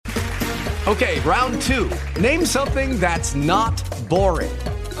Okay, round two. Name something that's not boring.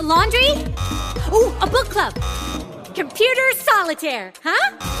 A laundry? Ooh, a book club. Computer solitaire,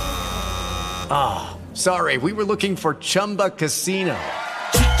 huh? Ah, oh, sorry, we were looking for Chumba Casino.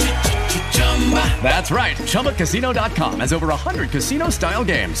 That's right, ChumbaCasino.com has over 100 casino-style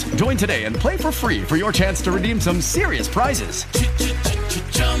games. Join today and play for free for your chance to redeem some serious prizes.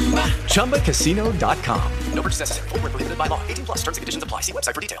 ChumbaCasino.com. No purchase necessary. Void where prohibited by law. 18 plus terms and conditions apply. See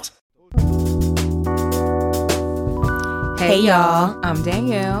website for details. Hey y'all, I'm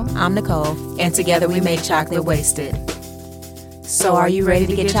Danielle. I'm Nicole. And together we make Chocolate Wasted. So are you ready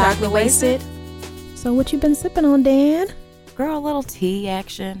to get chocolate wasted? So what you been sipping on, Dan? Girl, a little tea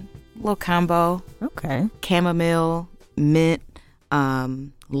action. A little combo. Okay. Chamomile, mint,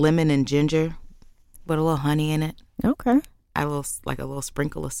 lemon and ginger with a little honey in it. Okay. A little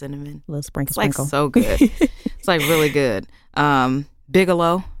sprinkle of cinnamon. A little sprinkle. Like so good. It's like really good.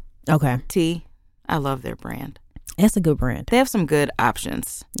 Bigelow. Okay. Tea. I love their brand. That's a good brand. They have some good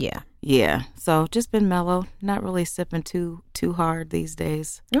options. Yeah. Yeah. So just been mellow. Not really sipping too hard these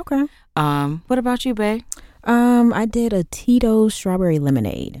days. Okay. What about you, babe? I did a Tito's strawberry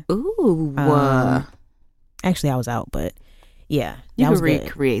lemonade. Ooh. Actually, I was out, but yeah. You could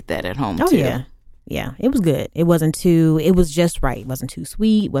recreate that at home, too. Yeah. Yeah. It was good. It was just right. It wasn't too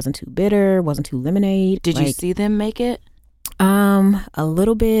sweet, wasn't too bitter, wasn't too lemonade. Did you see them make it? A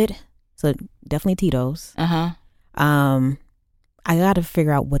little bit. So definitely Tito's. Uh-huh. I got to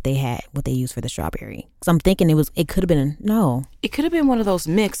figure out what they used for the strawberry. So I'm thinking it could have been, no. It could have been one of those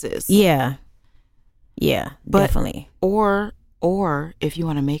mixes. Yeah. Yeah, definitely. Or if you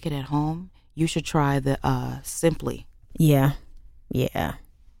want to make it at home, you should try the Simply. Yeah. Yeah.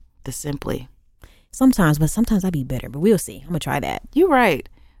 The Simply. Sometimes I'd be bitter, but we'll see. I'm going to try that. You're right.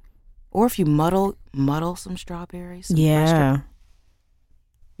 Or if you muddle some strawberries. Yeah.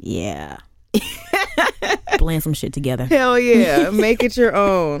 Yeah. Blend some shit together. Hell yeah. Make it your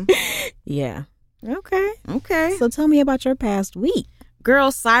own. Yeah. Okay. Okay. So tell me about your past week.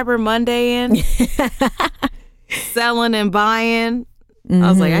 Girl, Cyber Monday selling and buying. Mm-hmm. I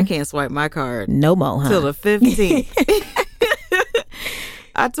was like, I can't swipe my card. No more, huh? Till the 15th.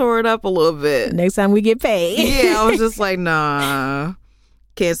 I tore it up a little bit. Next time we get paid. Yeah, I was just like, nah.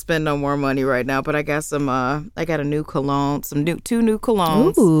 Can't spend no more money right now, but I got I got a new cologne, two new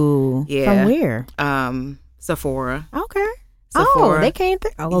colognes. Ooh. Yeah. From where? Sephora. Okay. Sephora. Oh, they came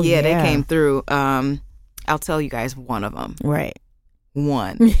through. Oh, yeah, they came through. I'll tell you guys one of them. Right.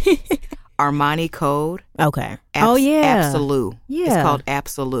 One. Armani Code. Okay. Oh, yeah. Absolute. Yeah. It's called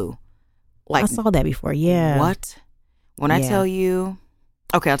Absolute. Like, I saw that before. Yeah. What? When I tell you,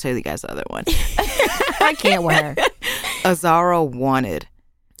 okay, I'll tell you guys the other one. I can't wear. Azaro Wanted.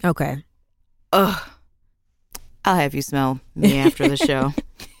 Okay. Ugh. I'll have you smell me after the show.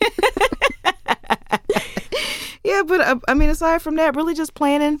 Yeah, but I mean, aside from that, really just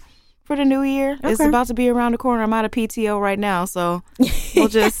planning for the new year. Okay. It's about to be around the corner. I'm out of PTO right now, so we'll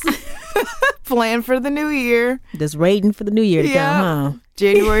just plan for the new year. Just waiting for the new year to come, huh?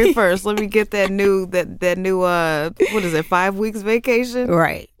 January 1st. Let me get that new what is it, 5 weeks vacation?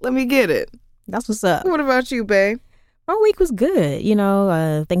 Right. Let me get it. That's what's up. What about you, babe? My week was good.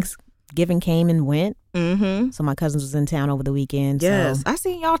 Thanksgiving came and went. Mm-hmm. So my cousins was in town over the weekend. Yes. So. I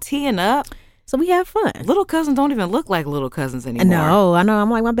seen y'all teeing up. So we had fun. Little cousins don't even look like little cousins anymore. No, I know. I'm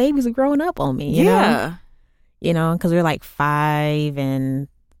like, my babies are growing up on me. You know? You know, because they're like 5 and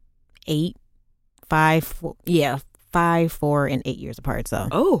 8. 5, 4, and 8 years apart. So.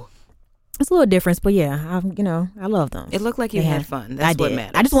 Oh. It's a little difference, but yeah, I love them. It looked like you had fun. That's what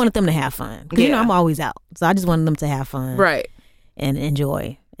matters. I just wanted them to have fun. Because, I'm always out. So I just wanted them to have fun. Right. And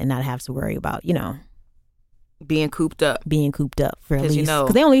enjoy and not have to worry about, being cooped up for at least.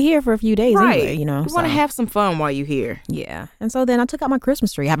 Because they only here for a few days anyway, You want to have some fun while you're here. Yeah. And so then I took out my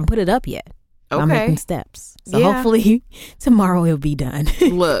Christmas tree. I haven't put it up yet. Okay. I'm making steps. So hopefully tomorrow it'll be done.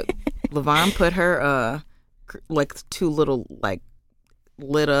 Look, LaVon put her, two little,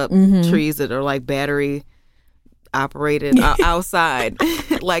 lit up trees that are like battery operated outside,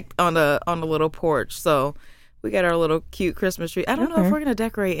 like on the little porch. So we got our little cute Christmas tree. I don't know if we're gonna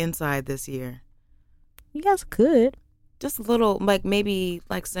decorate inside this year. You guys could just a little, maybe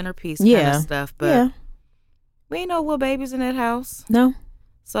centerpiece kind of stuff, but we ain't no little babies in that house. No.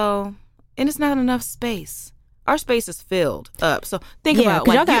 So, and it's not enough space. Our space is filled up. So think about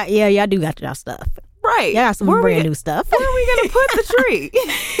y'all do got y'all stuff. Right. Yeah, some brand new stuff. Where are we going to put the tree?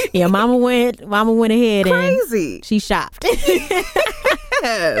 Yeah, Mama went ahead Crazy. And she shopped.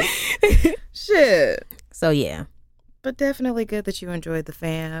 Yes. Shit. So, yeah. But definitely good that you enjoyed the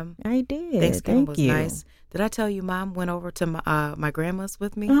fam. I did. Thanksgiving was Thank you. nice. Did I tell you Mom went over to my grandma's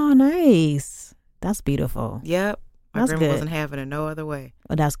with me? Oh, nice. That's beautiful. Yep. My That's grandma good. wasn't having it no other way.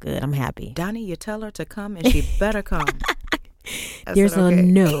 Well, that's good. I'm happy. Donnie, you tell her to come and she better come. I There's said, a okay.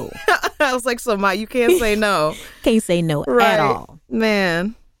 no. I was like, so Ma, you can't say no. Can't say no at all.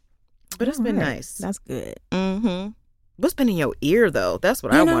 Man. But it's been All right. nice. That's good. Mm-hmm. What's been in your ear, though? That's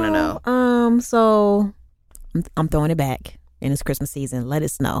what I want to know. So I'm throwing it back in this Christmas season. Let it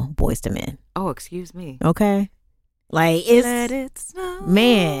snow, Boys to Men. Oh, excuse me. Okay, like it's Let it snow.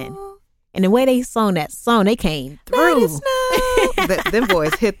 man, and the way they sung that song, they came Let through. it snow. Them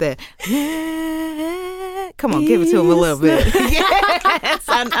boys hit that. Come on, give it to them a little bit. Yes,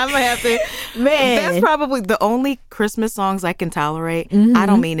 I'm gonna have to. Man, That's probably the only Christmas songs I can tolerate. Mhm. I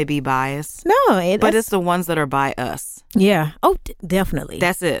don't mean to be biased, no, but that's- it's the ones that are by us. yeah. Oh, definitely.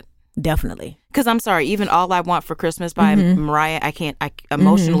 That's it. Definitely. Because I'm sorry, even All I Want for Christmas by Mariah, I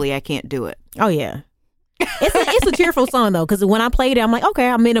emotionally, I can't do it. Oh yeah. It's a cheerful song though, because when I played it, I'm like, okay,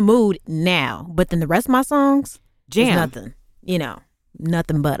 I'm in a mood now. But then the rest of my songs, Jam. is nothing.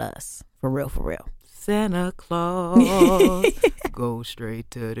 Nothing but us. For real, for real. Santa Claus, go straight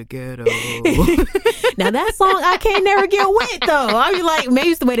to the ghetto. Now that song I can't never get with though. I be like, maybe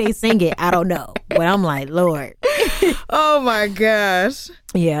it's the way they sing it. I don't know, but I'm like, Lord. Oh my gosh.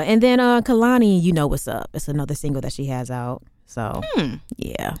 Yeah, and then Kalani, you know what's up. It's another single that she has out. So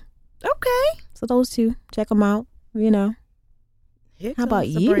yeah. Okay. So those two, check them out. Here How about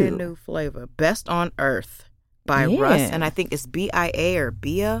comes the you? brand new flavor, Best on Earth by Yeah. Russ, and I think it's BIA or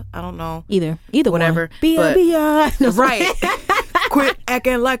Bia. I don't know. Either Whatever, one. Be but- no, Right. Quit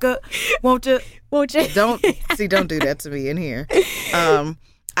acting like a, won't you? Won't you? Don't do that to me in here.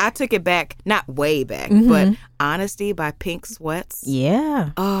 I took it back, not way back, Mm-hmm. but Honesty by Pink Sweats.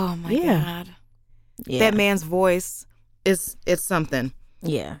 Yeah. Oh my Yeah. God. Yeah. That man's voice it's something.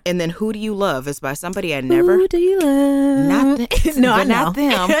 Yeah. And then Who Do You Love is by somebody I never. Who do you love? Not them. No, I but not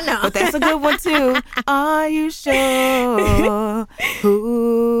know. them. No. But that's a good one too. Are you sure?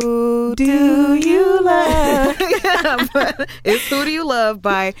 Who do you love? Yeah, but it's Who Do You Love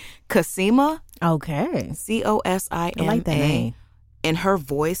by Cosima. Okay. Cosima. I like that name. And her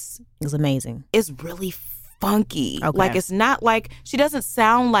voice It's amazing. is really funky. Okay. Like it's not like she doesn't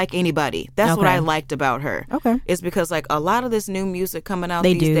sound like anybody. That's what Okay. I liked about her. Okay. It's because like a lot of this new music coming out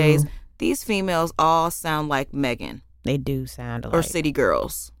They these do. days, these females all sound like Megan They do sound alike. or City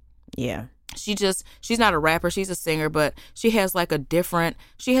Girls. Yeah. She's not a rapper, she's a singer, but she has like a different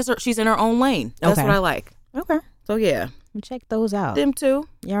she's in her own lane. That's Okay. what I like. Okay. So yeah. Check those out. Them two.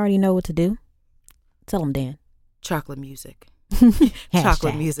 You already know what to do. Tell them, Dan. Chocolate music. Hashtag.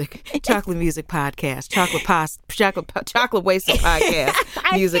 Chocolate music. Chocolate music podcast. Chocolate wasted podcast.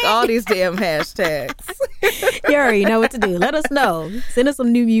 Music. All these damn hashtags. You already know what to do. Let us know. Send us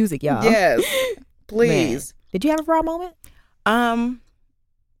some new music, y'all. Yes. Please. Man. Did you have a raw moment?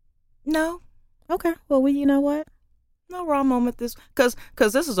 No. Okay. Well, you know what? No raw moment this because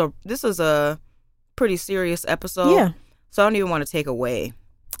this is a pretty serious episode. Yeah. So I don't even want to take away.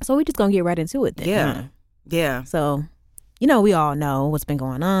 So we just gonna get right into it then. Yeah. huh? Yeah. So, we all know what's been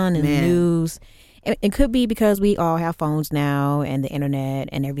going on in Man. the news. It could be because we all have phones now and the internet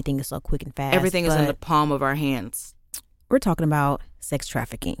and everything is so quick and fast. Everything is in the but palm of our hands. We're talking about sex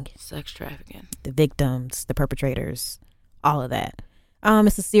trafficking, Sex trafficking. the victims, the perpetrators, all of that.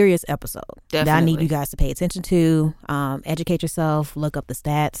 It's a serious episode that I need Definitely. you guys to pay attention to. Educate yourself, look up the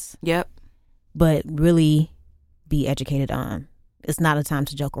stats, Yep. but really be educated on. It's not a time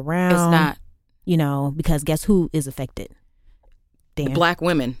to joke around. It's not. Because guess who is affected? The Dan. black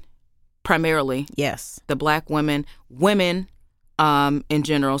women, primarily. Yes. The black women in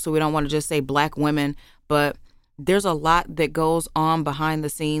general. So we don't want to just say black women, but there's a lot that goes on behind the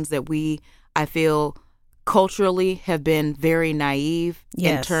scenes that I feel culturally have been very naive and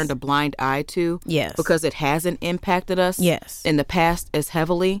Yes. turned a blind eye to. Yes. Because it hasn't impacted us Yes. in the past as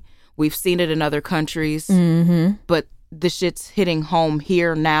heavily. We've seen it in other countries, Mm-hmm. but the shit's hitting home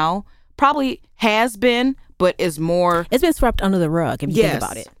here now. Probably has been, but is more. It's been swept under the rug if you think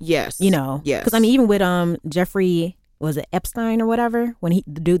about it. Yes. Yes. Yes. Because even with Jeffrey, was it Epstein or whatever? When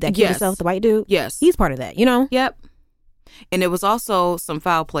the dude that killed Yes. himself, the white dude? Yes. He's part of that, Yep. And it was also some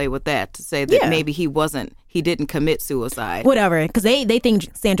foul play with that to say that Yeah. maybe he didn't commit suicide. Whatever. Because they think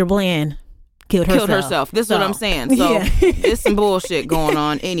Sandra Bland killed herself. This is what I'm saying. So Yeah. there's some bullshit going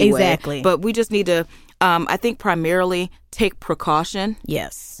on anyway. Exactly. But we just need to, I think, primarily take precaution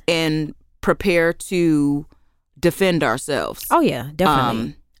Yes. and prepare to defend ourselves. Oh, yeah.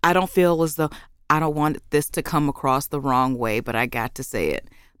 Definitely. I don't feel as though I don't want this to come across the wrong way, but I got to say it.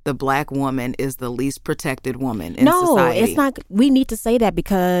 the black woman is the least protected woman in society. No, it's not. We need to say that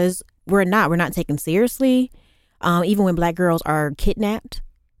because we're not taken seriously. Even when black girls are kidnapped,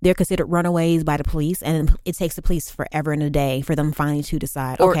 they're considered runaways by the police, and it takes the police forever and a day for them finally to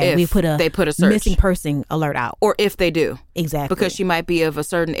decide, or okay, we put a search. Missing person alert out. Or if they do. Exactly. Because she might be of a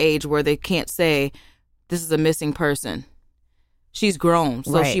certain age where they can't say, this is a missing person. She's grown,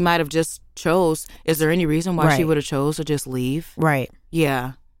 so she might have just chose. Is there any reason why she would have chose to just leave? Right.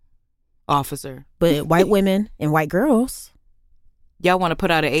 Yeah. Officer. But white women and white girls. Y'all want to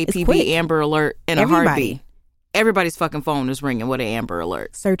put out an APB Amber Alert in a heartbeat. Everybody's fucking phone is ringing with an Amber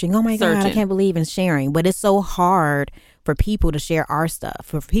Alert. Searching. Oh my God, I can't believe in sharing. But it's so hard for people to share our stuff,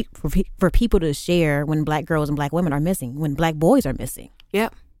 for people to share when black girls and black women are missing, when black boys are missing.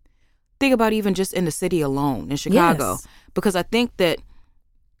 Yep. Think about even just in the city alone, in Chicago. Yes. Because I think that,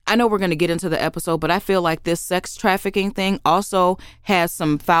 I know we're going to get into the episode, but I feel like this sex trafficking thing also has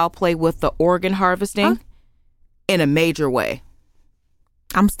some foul play with the organ harvesting in a major way.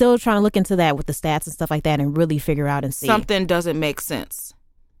 I'm still trying to look into that with the stats and stuff like that and really figure out and see. Something doesn't make sense.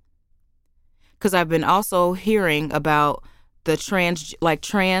 Because I've been also hearing about the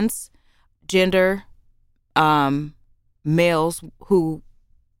transgender males who,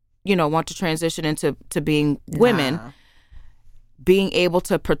 want to transition into being women, being able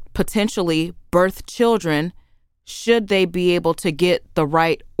to potentially birth children should they be able to get the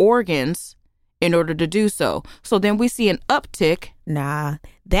right organs in order to do so. So then we see an uptick. Nah,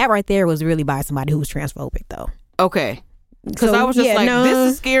 that right there was really by somebody who was transphobic, though. Okay. Because I was just this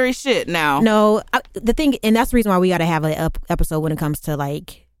is scary shit now. No, the thing, and that's the reason why we got to have an episode when it comes to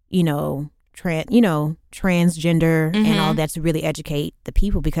transgender and all that, to really educate the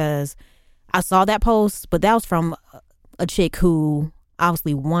people, because I saw that post, but that was from a chick who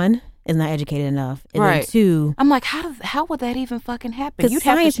obviously, one, is not educated enough, and then two, I'm like, how would that even fucking happen? You'd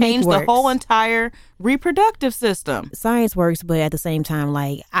have to change the whole entire reproductive system. Science works, but at the same time,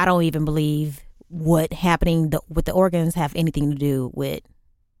 I don't even believe what happening with the organs have anything to do with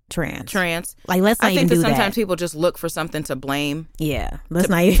trans. Let's not even do that. I think that sometimes people just look for something to blame. Yeah,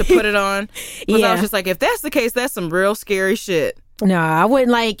 to put it on. Because I was just like, if that's the case, that's some real scary shit. No, I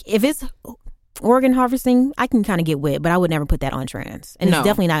wouldn't if it's organ harvesting, I can kind of get with, but I would never put that on trans. And it's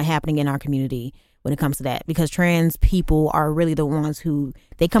definitely not happening in our community when it comes to that, because trans people are really the ones who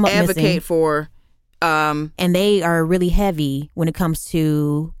they come up advocate missing for. And they are really heavy when it comes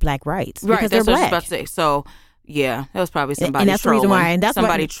to black rights. Right, because that's they're what I was black. about to say. So, yeah, that was probably somebody and that's trolling. The reason why, and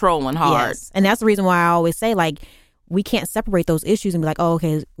somebody trolling hard. Yes, and that's the reason why I always say, we can't separate those issues and be like, oh,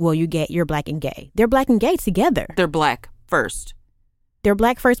 okay, well, you're black and gay. They're black and gay together. They're black first. They're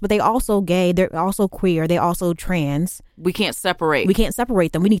black first, but they also gay. They're also queer. They also trans. We can't separate. We can't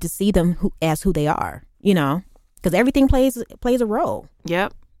separate them. We need to see them as who they are, because everything plays a role.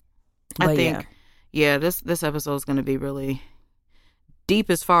 Yep. I think, this episode is going to be really deep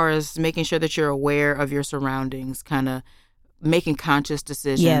as far as making sure that you're aware of your surroundings, kind of making conscious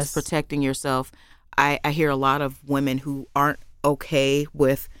decisions, protecting yourself. I hear a lot of women who aren't okay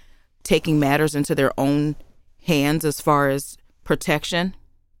with taking matters into their own hands as far as protection,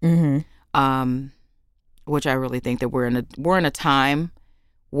 which I really think that we're in a time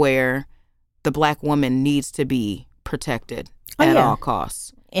where the black woman needs to be protected at all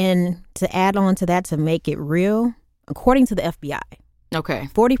costs. And to add on to that, to make it real, according to the FBI,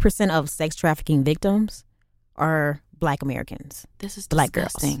 40% of sex trafficking victims are black Americans. This is black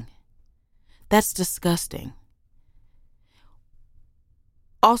disgusting. Girls. That's disgusting.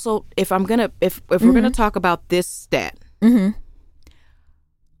 Also, if we're gonna talk about this stat,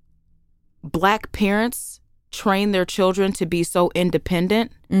 black parents train their children to be so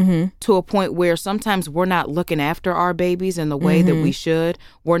independent to a point where sometimes we're not looking after our babies in the way that we should.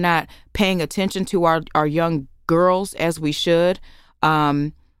 We're not paying attention to our young girls as we should.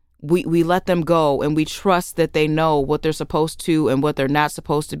 We let them go, and we trust that they know what they're supposed to and what they're not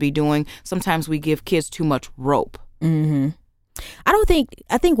supposed to be doing. Sometimes we give kids too much rope. I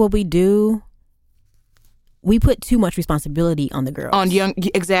think what we do, we put too much responsibility on the girls.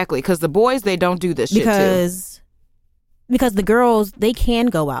 Exactly, because the boys, they don't do this shit too. Because the girls, they can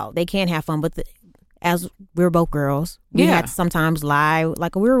go out, they can have fun, but as we're both girls, we had to sometimes lie,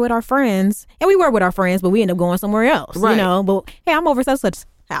 like we were with our friends, and we were with our friends, but we ended up going somewhere else, but hey, I'm over such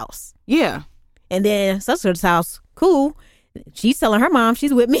house. Yeah. And then such house, cool. She's telling her mom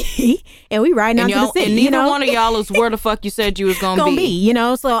she's with me, and we riding out to the city. And neither one of y'all is where the fuck you said you was gonna be.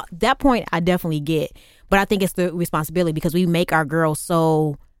 So that point I definitely get. But I think it's the responsibility, because we make our girls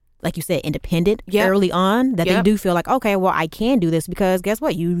so, like you said, independent early on, that they do feel like, okay, well, I can do this, because guess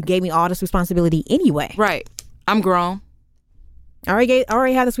what? You gave me all this responsibility anyway. Right. I'm grown.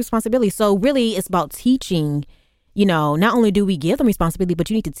 already have this responsibility. So really, it's about teaching. Not only do we give them responsibility, but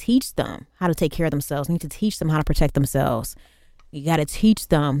you need to teach them how to take care of themselves. You need to teach them how to protect themselves. You got to teach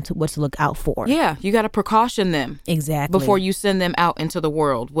them what to look out for. Yeah, you got to precaution them. Exactly. Before you send them out into the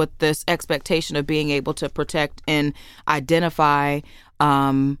world with this expectation of being able to protect and identify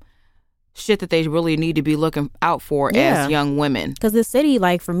shit that they really need to be looking out for as young women. Because the city,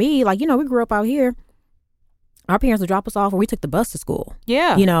 like for me, like, we grew up out here. Our parents would drop us off or we took the bus to school.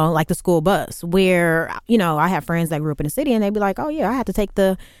 Yeah. Like the school bus where, I have friends that grew up in the city and they'd be like, oh, yeah, I had to take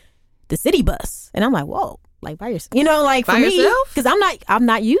the city bus. And I'm like, whoa. Like by yourself, like for by me, yourself? because I'm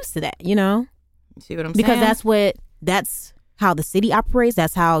not used to that, See what I'm saying? Because that's how the city operates.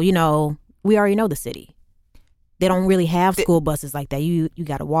 That's how we already know the city. They don't really have school buses like that. You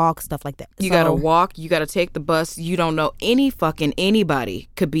got to walk, stuff like that. You got to walk. You got to take the bus. You don't know anybody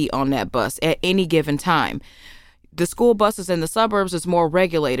could be on that bus at any given time. The school buses in the suburbs is more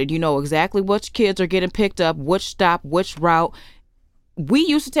regulated. You know exactly which kids are getting picked up, which stop, which route. We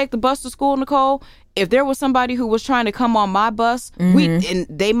used to take the bus to school, Nicole. If there was somebody who was trying to come on my bus, and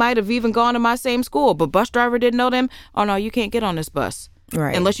they might have even gone to my same school, but bus driver didn't know them. Oh no, you can't get on this bus,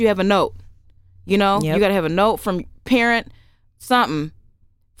 right? Unless you have a note. You got to have a note from parent, something.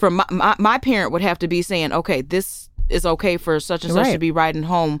 From my parent would have to be saying, okay, this is okay for such and such to be riding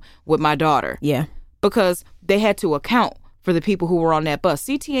home with my daughter. Yeah, because they had to account for the people who were on that bus.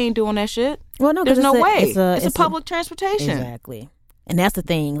 CT ain't doing that shit. Well, no, there's no way. It's a public transportation. Exactly. And that's the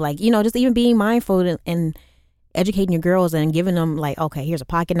thing, like, just even being mindful and educating your girls and giving them like, okay, here's a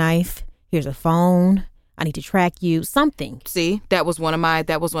pocket knife, here's a phone, I need to track you, something. See, that was one of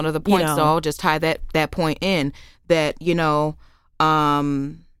the points. So I'll just tie that point in that, use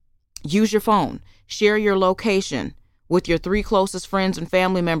your phone, share your location with your 3 closest friends and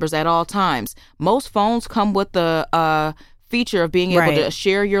family members at all times. Most phones come with the feature of being able to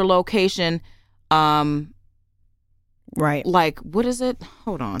share your location. Right. Like, what is it?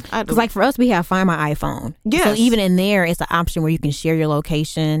 Hold on. Because like for us, we have Find My iPhone. Yes. So even in there, it's an option where you can share your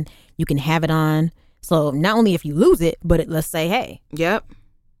location. You can have it on. So not only if you lose it, but let's say, hey. Yep.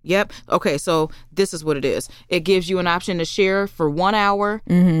 Okay, so this is what it is. It gives you an option to share for 1 hour,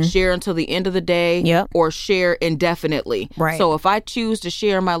 share until the end of the day, or share indefinitely. Right. So if I choose to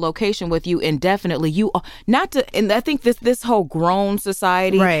share my location with you indefinitely, and I think this whole grown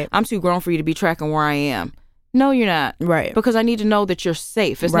society, right. I'm too grown for you to be tracking where I am. No, you're not. Right. Because I need to know that you're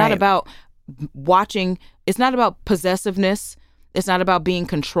safe. It's not about watching. It's not about possessiveness. It's not about being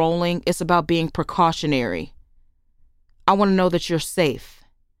controlling. It's about being precautionary. I want to know that you're safe.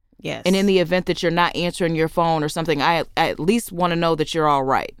 Yes. And in the event that you're not answering your phone or something, I at least want to know that you're all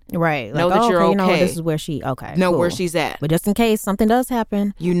right. Right. Know that you're okay. This is where know where she's at. But just in case something does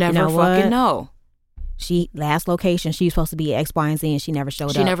happen. You never fucking know. Last location, she was supposed to be X, Y, and Z, and she never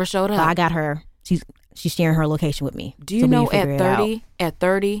showed up. She never showed up. So I got her. She's sharing her location with me. Do you know at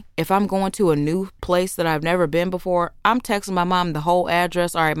 30, if I'm going to a new place that I've never been before, I'm texting my mom the whole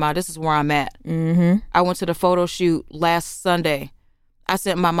address. All right, Ma, this is where I'm at. Mm-hmm. I went to the photo shoot last Sunday. I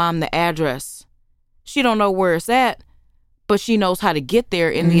sent my mom the address. She don't know where it's at, but she knows how to get there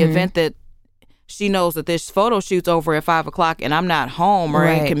in the event that she knows that this photo shoot's over at 5 o'clock and I'm not home or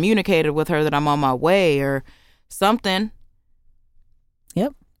ain't communicated with her that I'm on my way or something.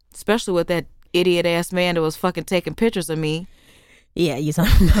 Yep. Especially with that idiot ass man that was fucking taking pictures of me. Yeah, you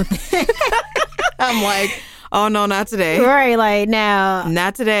talking about that. I'm like, oh no, not today. Right, like now.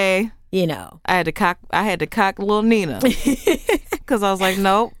 Not today. I had to cock little Nina. Because I was like,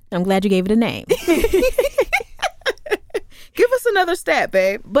 nope. I'm glad you gave it a name. Give us another stat,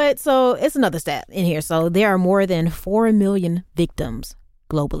 babe. But so it's another stat in here. So there are more than 4 million victims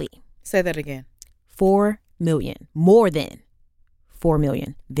globally. Say that again. 4 million. More than 4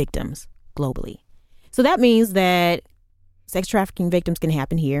 million victims globally. So that means that sex trafficking victims can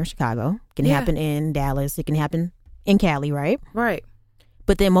happen here in Chicago, can happen in Dallas, it can happen in Cali, right? Right.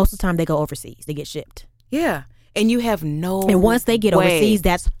 But then most of the time they go overseas. They get shipped. Yeah. And you have no And once they get overseas,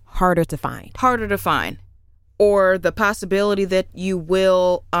 that's harder to find. Harder to find. Or the possibility that you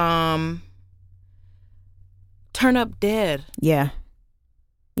will turn up dead. Yeah.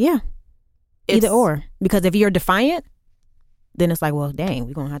 Yeah. Either or. Because if you're defiant, then it's like, well, dang,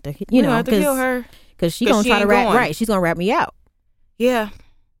 we're going to have to, have to kill her. Because she's going to try to wrap, she's going to wrap me out. Yeah.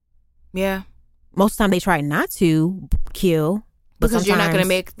 Yeah. Most of the time they try not to kill. Because you're not going to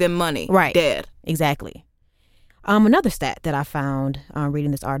make them money. Right. Dead. Exactly. Another stat that I found reading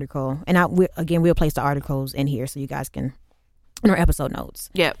this article, and we'll place the articles in here so you guys can, in our episode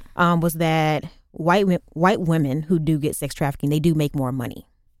notes. Yep. Was that white women who do get sex trafficking, they do make more money.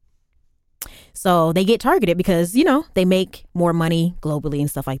 So they get targeted because, you know, they make more money globally and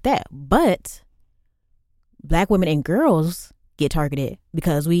stuff like that. But Black women and girls get targeted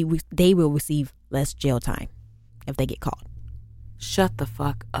because they will receive less jail time if they get caught. Shut the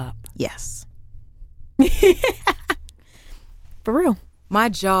fuck up. Yes. For real. My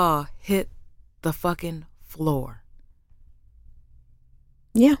jaw hit the fucking floor.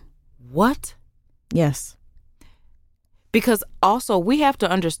 Yeah. What? Yes. Because also we have to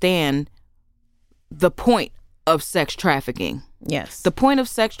understand the point of sex trafficking. Yes. The point of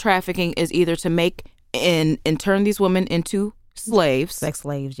sex trafficking is either to make and turn these women into slaves. Sex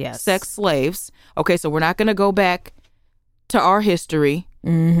slaves, yes. Sex slaves. Okay, so we're not going to go back to our history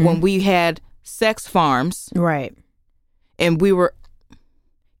when we had sex farms. Right. And we were,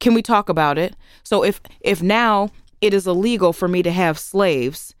 can we talk about it? So if now it is illegal for me to have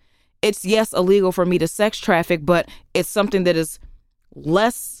slaves, it's yes illegal for me to sex traffic, but it's something that is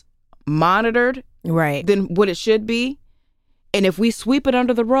less monitored right than what it should be. And if we sweep it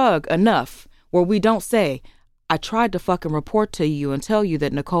under the rug enough where we don't say, I tried to fucking report to you and tell you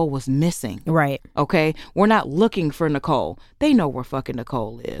that Nicole was missing. Right. Okay? We're not looking for Nicole. They know where fucking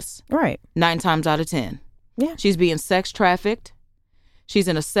Nicole is. Right. 9 times out of 10. Yeah. She's being sex trafficked. She's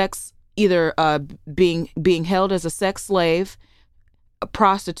in a sex, either being held as a sex slave, a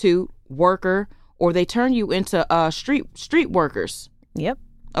prostitute, worker, or they turn you into street workers. Yep.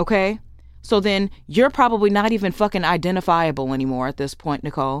 Okay? So then you're probably not even fucking identifiable anymore at this point,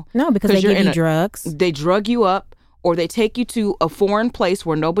 Nicole. No, because they give you drugs. They drug you up, or they take you to a foreign place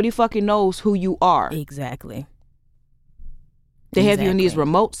where nobody fucking knows who you are. Exactly. They have you in these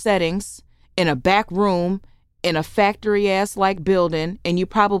remote settings, in a back room, in a factory-ass like building, and you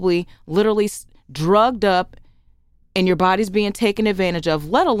probably literally drugged up and your body's being taken advantage of,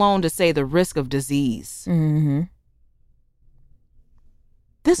 let alone to say the risk of disease. Mm-hmm.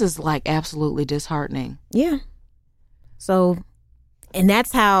 This is like absolutely disheartening. Yeah. So, and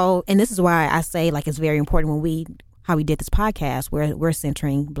that's how, and this is why I say like it's very important how we did this podcast where we're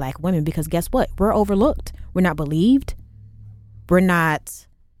centering Black women, because guess what? We're overlooked. We're not believed. We're not,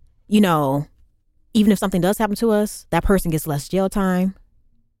 you know, even if something does happen to us, that person gets less jail time.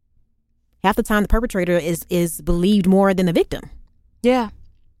 Half the time the perpetrator is believed more than the victim. Yeah.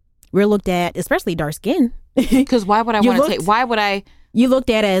 We're looked at, especially dark skin. Because why would I want to take, why would I? You looked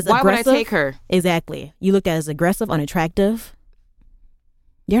at as why aggressive. Why would I take her? Exactly. You looked at as aggressive, unattractive.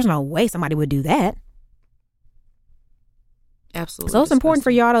 There's no way somebody would do that. Absolutely. So it's important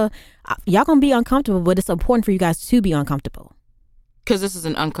for y'all gonna be uncomfortable, but it's important for you guys to be uncomfortable. Because this is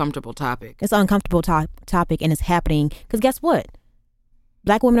an uncomfortable topic. It's an uncomfortable topic, and it's happening. Because guess what?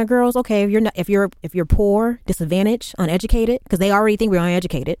 Black women and girls, okay, if you're poor, disadvantaged, uneducated, because they already think we're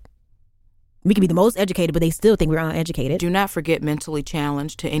uneducated. We can be the most educated, but they still think we're uneducated. Do not forget mentally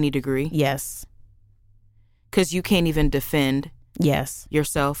challenged to any degree. Yes. Because you can't even defend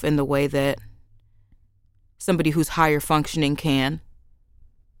yourself in the way that somebody who's higher functioning can.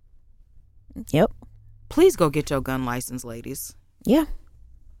 Yep. Please go get your gun license, ladies. Yeah.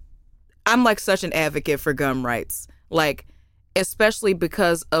 I'm like such an advocate for gun rights. Like, especially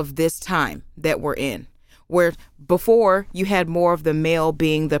because of this time that we're in. Where before you had more of the male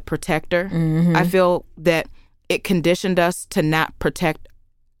being the protector, I feel that it conditioned us to not protect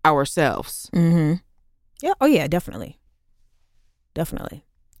ourselves. Mm-hmm. Yeah. Oh yeah, definitely. Definitely.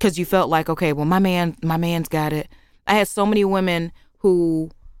 Because you felt like, okay, well, my man's got it. I had so many women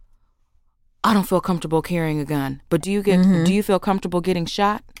who, I don't feel comfortable carrying a gun. But do you feel comfortable getting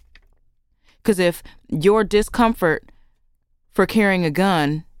shot? Because if your discomfort for carrying a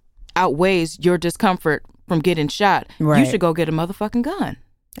gun outweighs your discomfort from getting shot, you should go get a motherfucking gun.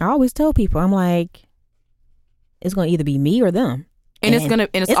 I always tell people, I'm like, it's gonna either be me or them, and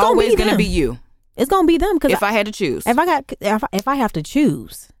it's always gonna be you. It's gonna be them, because if I had to choose, if I have to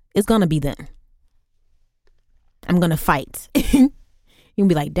choose, it's gonna be them. I'm gonna fight. You can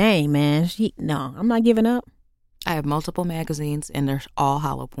be like, dang man, no, I'm not giving up. I have multiple magazines and they're all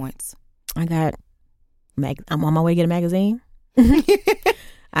hollow points. I'm on my way to get a magazine.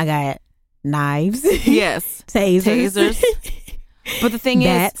 I got knives. Yes. Tasers. But the thing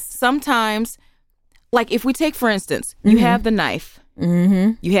is, sometimes, like if we take, for instance, you have the knife,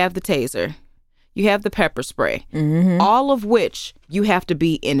 you have the taser, you have the pepper spray, all of which you have to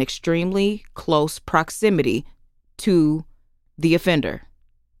be in extremely close proximity to the offender.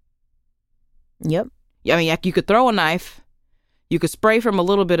 Yep. I mean, you could throw a knife. You could spray from a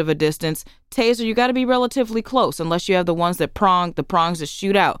little bit of a distance. Taser, you got to be relatively close, unless you have the ones that the prongs that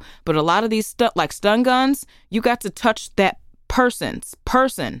shoot out. But a lot of these like stun guns, you got to touch that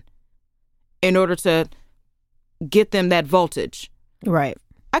person in order to get them that voltage. Right.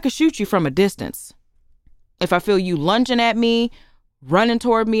 I could shoot you from a distance. If I feel you lunging at me, running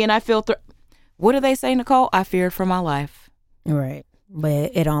toward me, and I feel what do they say, Nicole? I feared for my life. Right.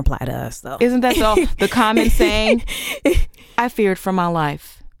 But it don't apply to us, though. Isn't that the common saying? I feared for my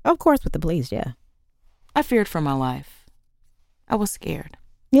life. Of course, with the police, yeah. I feared for my life. I was scared.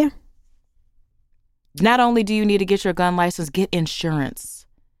 Yeah. Not only do you need to get your gun license, get insurance.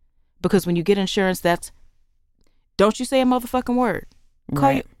 Because when you get insurance, don't you say a motherfucking word.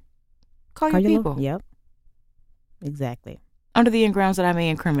 Call your people. Yep. Exactly. Under the grounds that I may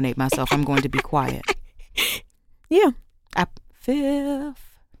incriminate myself, I'm going to be quiet. Yeah.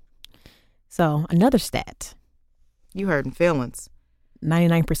 Fifth. So another stat. You hurting feelings.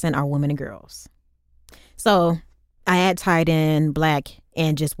 99% are women and girls. So I had tied in black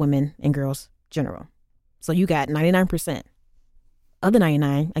and just women and girls general. So you got 99%. Other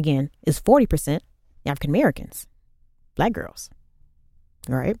 99, again, is 40% African Americans, black girls.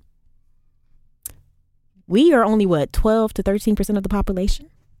 All right. We are only, 12 to 13% of the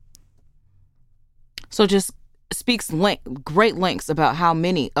population? So just speaks great lengths about how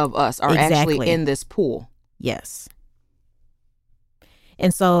many of us are actually in this pool. Yes.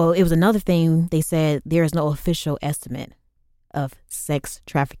 And so it was another thing they said there is no official estimate of sex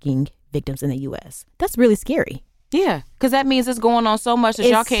trafficking victims in the U.S. That's really scary. Yeah, because that means it's going on so much that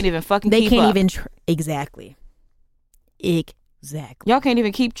y'all can't even fucking keep up. They can't even, exactly. Y'all can't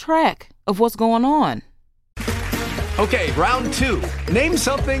even keep track of what's going on. Okay, round 2. Name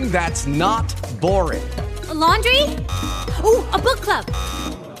something that's not boring. A laundry? Ooh, a book club.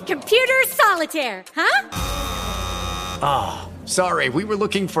 Computer solitaire, huh? Ah, oh, sorry, we were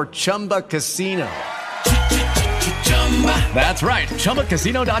looking for Chumba Casino. That's right.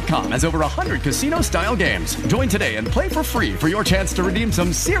 ChumbaCasino.com has over 100 casino-style games. Join today and play for free for your chance to redeem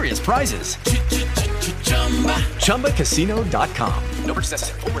some serious prizes. ChumbaCasino.com. No purchase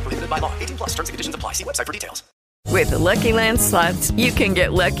necessary. Void where prohibited by law. 18+ terms and conditions apply. See website for details. With the Lucky Land Slots, you can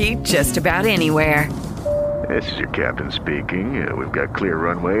get lucky just about anywhere. This is your captain speaking. We've got clear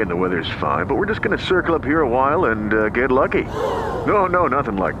runway and the weather's fine, but we're just going to circle up here a while and get lucky. No,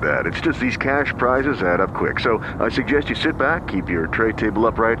 nothing like that. It's just these cash prizes add up quick. So I suggest you sit back, keep your tray table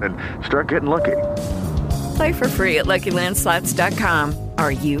upright, and start getting lucky. Play for free at LuckyLandSlots.com.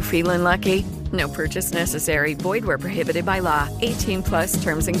 Are you feeling lucky? No purchase necessary. Void where prohibited by law. 18+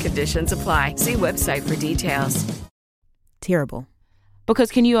 terms and conditions apply. See website for details. Terrible.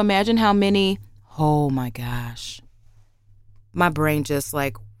 Because can you imagine how many... Oh my gosh. My brain just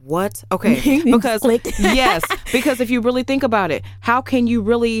like, what? Okay. Because yes, because if you really think about it, how can you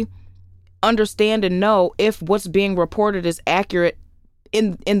really understand and know if what's being reported is accurate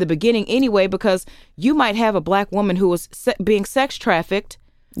in the beginning anyway? Because you might have a black woman who was being sex trafficked.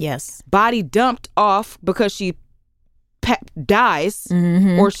 Yes. Body dumped off because she dies,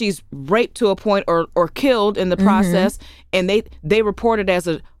 or she's raped to a point or killed in the process, and they report it as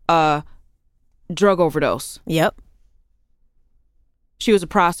a drug overdose. Yep. She was a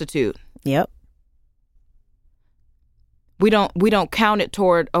prostitute. Yep. We don't count it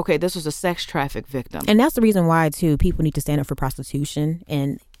toward, okay, this was a sex traffic victim. And that's the reason why too people need to stand up for prostitution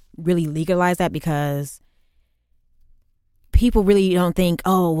and really legalize that, because people really don't think,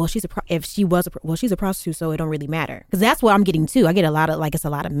 oh, well, she's a prostitute, so it don't really matter. Because that's what I'm getting too. I get a lot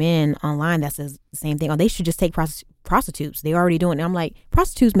of men online that says the same thing. Oh, they should just take prostitutes. They already doing it. I'm like,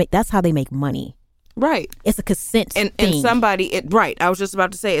 prostitutes that's how they make money. Right. It's a consent thing. And somebody, right. I was just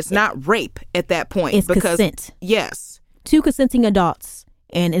about to say, it's not rape at that point. It's because, consent. Yes. 2 consenting adults,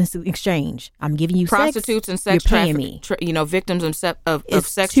 and in exchange, I'm giving you prostitutes sex, and sex trafficking. Victims of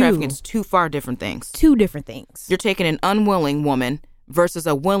sex trafficking. It's 2 far different things. 2 different things. You're taking an unwilling woman versus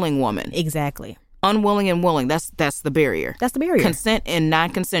a willing woman. Exactly. Unwilling and willing. That's the barrier. That's the barrier. Consent and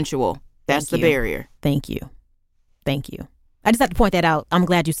non-consensual. That's the barrier. Thank you. I just have to point that out. I'm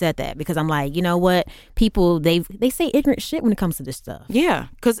glad you said that, because I'm like, you know what? People, they say ignorant shit when it comes to this stuff. Yeah,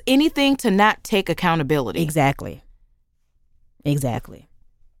 because anything to not take accountability. Exactly.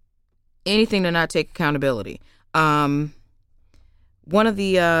 Anything to not take accountability. One of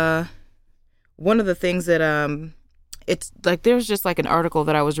the things that it's like, there's just like an article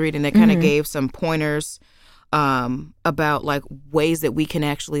that I was reading that kind of gave some pointers about like ways that we can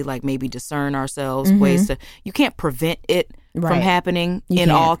actually like maybe discern ourselves, ways to, you can't prevent it from happening in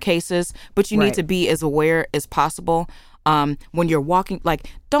all cases, but you need to be as aware as possible. When you're walking, like,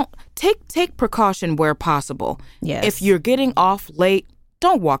 don't take precaution where possible. Yes. If you're getting off late,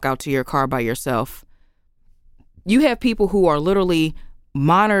 don't walk out to your car by yourself. You have people who are literally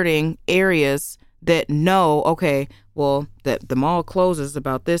monitoring areas that know, okay, well, that the mall closes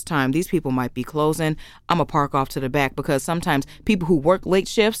about this time. These people might be closing. I'm going to park off to the back, because sometimes people who work late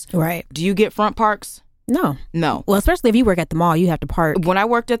shifts, Right. do you get front parks? No. No. Well, especially if you work at the mall, you have to park. When I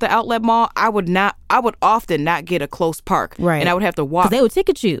worked at the outlet mall, I would often not get a close park. Right. And I would have to walk. Because they would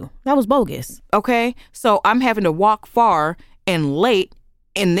ticket you. That was bogus. Okay. So I'm having to walk far and late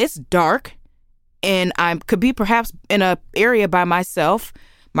in this dark, and I could be perhaps in a area by myself.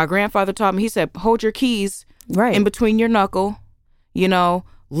 My grandfather taught me, he said, hold your keys Right. in between your knuckle,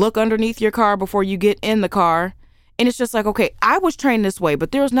 look underneath your car before you get in the car. And it's just like, okay, I was trained this way,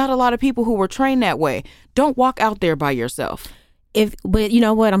 but there's not a lot of people who were trained that way. Don't walk out there by yourself. But you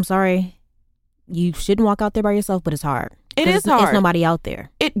know what? I'm sorry. You shouldn't walk out there by yourself, but it's hard. It 'Cause is hard. There's nobody out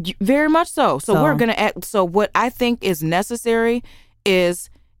there. It very much so. So So- we're going to act. So what I think is necessary is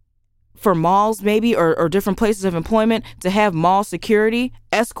for malls maybe or different places of employment to have mall security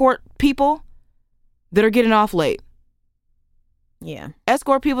escort people that are getting off late. Yeah.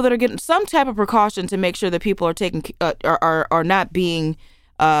 Escort people that are getting some type of precaution to make sure that people are taking are not being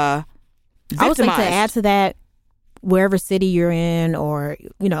victimized. I would say to add to that, wherever city you're in, or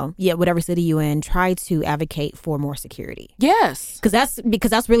whatever city you're in, try to advocate for more security. Yes. Because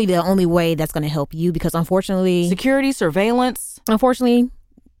that's really the only way that's going to help you. Because unfortunately, Security, surveillance.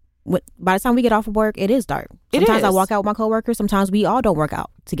 by the time we get off of work, it is dark. It Sometimes I is. walk out with my coworkers. Sometimes we all don't work out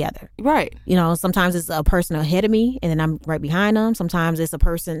together. Right. Sometimes it's a person ahead of me and then I'm right behind them. Sometimes it's a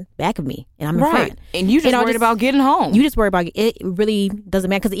person back of me and I'm in Right. front. And you just worried about getting home. You just worry about it. It really doesn't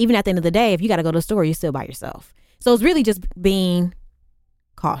matter, because even at the end of the day, if you got to go to the store, you're still by yourself. So it's really just being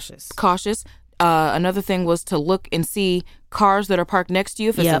cautious. Another thing was to look and see cars that are parked next to you.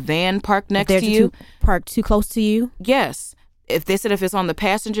 If it's a Yep. van parked next If to they're you. parked too close to you. Yes. If they said if it's on the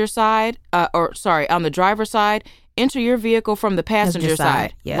passenger side, on the driver's side, enter your vehicle from the passenger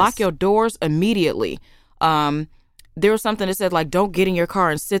side. yes. Lock your doors immediately. There was something that said, like, don't get in your car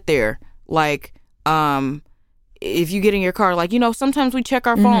and sit there. Like, if you get in your car, like, sometimes we check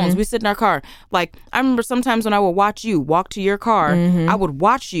our phones. We sit in our car. Like, I remember sometimes when I would watch you walk to your car, I would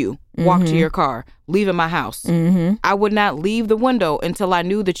watch you walk to your car, leaving my house. I would not leave the window until I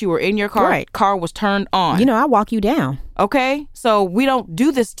knew that you were in your car. Right. Car was turned on. I walk you down. Okay? So we don't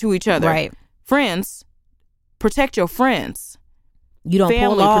do this to each other. Right. Friends, protect your friends. You don't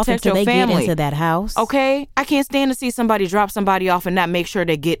Family, pull off protect until your they family. get into that house. Okay? I can't stand to see somebody drop somebody off and not make sure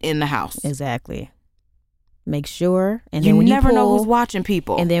they get in the house. Exactly. Make sure. And You then when never you know pull, who's watching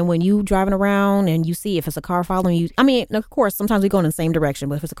people. And then when you driving around and you see if it's a car following you, I mean, of course, sometimes we go in the same direction,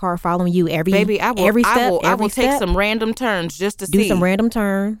 but if it's a car following you every I will take step, some random turns just to do see. some random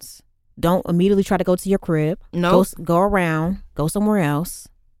turns. Don't immediately try to go to your crib. Nope. Go around. Go somewhere else.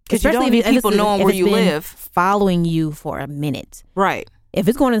 'Cause you don't Especially need if it's- people knowing if where it's you been live. following you for a minute. Right. If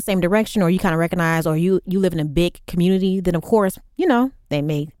it's going in the same direction, or you kind of recognize, or you live in a big community, then of course, they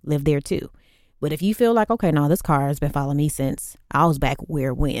may live there too. But if you feel like, okay, no, this car has been following me since I was back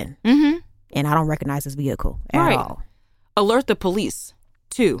when, and I don't recognize this vehicle at Right. all. Alert the police,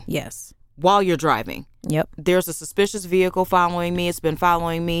 too, Yes. while you're driving. Yep. There's a suspicious vehicle following me. It's been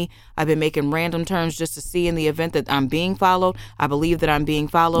following me. I've been making random turns just to see in the event that I'm being followed. I believe that I'm being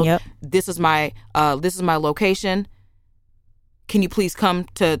followed. Yep. This is my location. Can you please come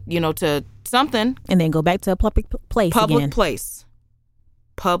to something? And then go back to a public place again.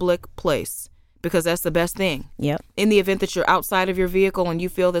 Public place. Because that's the best thing. Yep. In the event that you're outside of your vehicle and you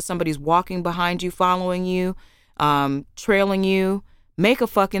feel that somebody's walking behind you, following you, trailing you, make a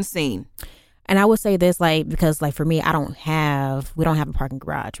fucking scene. And I would say this, because for me, we don't have a parking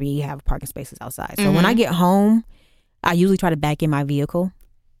garage. We have parking spaces outside. So when I get home, I usually try to back in my vehicle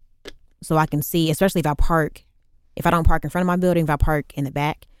so I can see, especially if I don't park in front of my building, if I park in the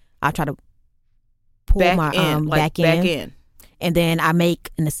back, I try to pull back in. And then I make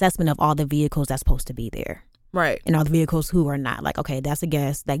an assessment of all the vehicles that's supposed to be there. Right. And all the vehicles who are not. Like, okay, that's a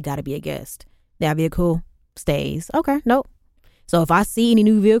guest. That got to be a guest. That vehicle stays. Okay, nope. So if I see any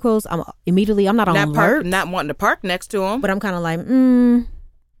new vehicles, I'm not on alert. Not wanting to park next to them. But I'm kind of like,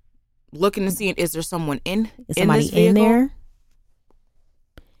 looking to see, is there someone in somebody this vehicle? in there?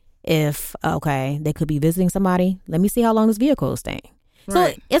 If, okay, they could be visiting somebody. Let me see how long this vehicle is staying.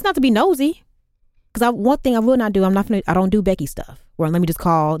 Right. So it's not to be nosy. Because one thing I will not do, I don't do Becky stuff. Where let me just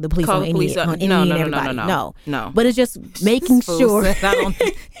call the police on any and everybody. No. But it's just making sure. But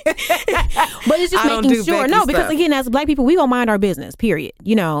But it's just making sure. No, because again, as Black people, we gonna mind our business. Period.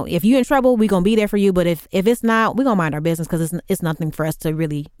 If you in trouble, we gonna be there for you. But if it's not, we gonna mind our business, because it's nothing for us to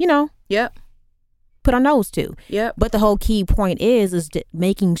really, Yep. put our nose to. Yep. But the whole key point is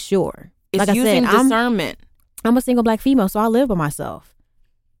making sure. It's like I using said, discernment. I'm a single Black female, so I live by myself.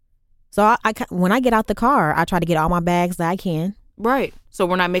 So when I get out the car, I try to get all my bags that I can. Right. So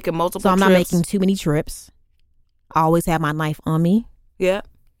we're not making multiple So I'm trips. not making too many trips. I always have my knife on me. Yeah.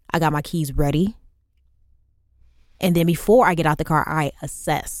 I got my keys ready. And then before I get out the car, I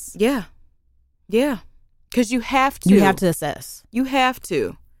assess. Yeah. Yeah. Because you have to. You have to assess. You have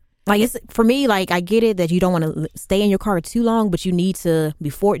to. Like, it's for me, like, I get it that you don't want to stay in your car too long, but you need to,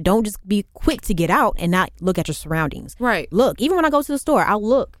 don't just be quick to get out and not look at your surroundings. Right. Look, even when I go to the store, I'll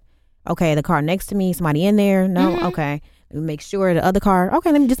look. Okay, the car next to me, somebody in there? No? Okay. Make sure the other car.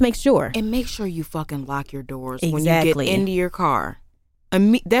 Okay, let me just make sure. And make sure you fucking lock your doors when you Exactly. get into your car.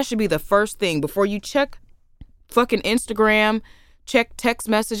 That should be the first thing before you check fucking Instagram, check text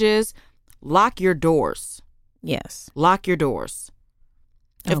messages. Lock your doors. Yes. Lock your doors.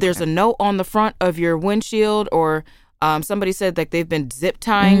 If there's a note on the front of your windshield, or somebody said that they've been zip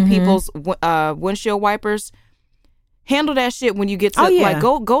tying people's windshield wipers, handle that shit when you get to like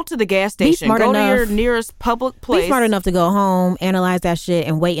go to the gas station, go to your nearest public place. Be smart enough to go home, analyze that shit,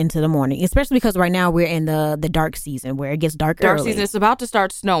 and wait until the morning. Especially because right now we're in the dark season where it gets dark early. Season. It's about to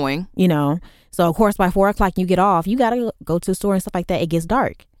start snowing. You know, so of course by 4 o'clock you get off. You gotta go to the store and stuff like that. It gets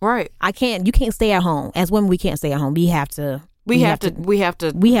dark. Right. You can't stay at home. As women, we can't stay at home. We have to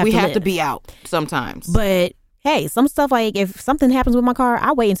be out sometimes. But hey, some stuff, like if something happens with my car,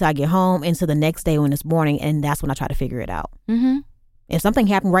 I wait until I get home, until the next day when it's morning, and that's when I try to figure it out. Mm-hmm. If something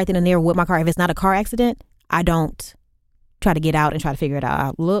happened right then and there with my car, if it's not a car accident, I don't try to get out and try to figure it out.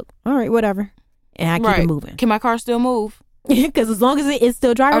 I look, all right, whatever, and I keep it moving. Can my car still move? Because as long as it's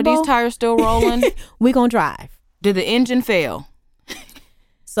still drivable. Are these tires still rolling? We gonna drive. Did the engine fail?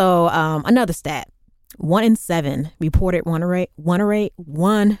 So another stat. 1 in 7 reported run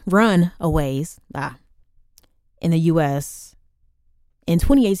aways in the U.S. in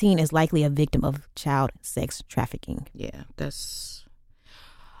 2018 is likely a victim of child sex trafficking. Yeah, that's...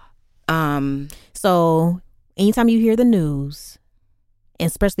 So anytime you hear the news, and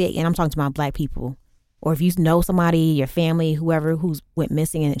especially, and I'm talking to my black people, or if you know somebody, your family, whoever who's went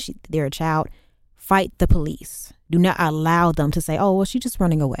missing and they're a child, fight the police. Do not allow them to say, "Oh, well, she's just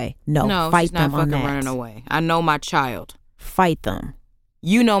running away." No, fight she's not them on fucking that. running away. I know my child. Fight them.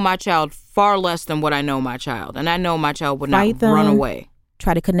 You know my child far less than what I know my child, and I know my child would not run away.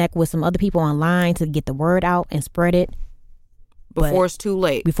 Try to connect with some other people online to get the word out and spread it before it's too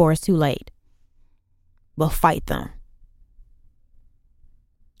late. But fight them.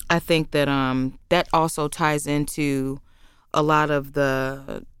 I think that that also ties into a lot of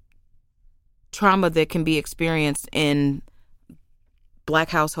the trauma that can be experienced in black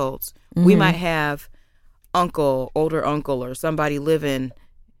households. Mm-hmm. We might have older uncle or somebody living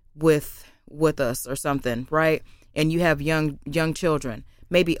with us or something, right? And you have young children,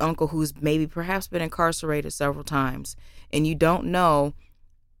 maybe uncle who's perhaps been incarcerated several times, and you don't know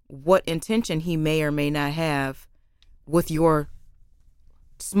what intention he may or may not have with your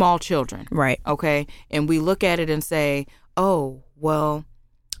small children. Right. Okay. And we look at it and say, oh, well,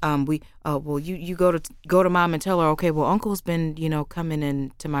 you go to mom and tell her, okay, well, uncle's been, coming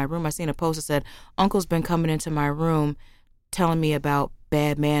into my room. I seen a post that said, uncle's been coming into my room telling me about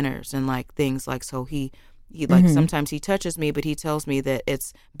bad manners and like things like, so he like sometimes he touches me, but he tells me that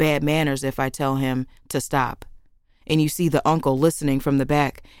it's bad manners if I tell him to stop. And you see the uncle listening from the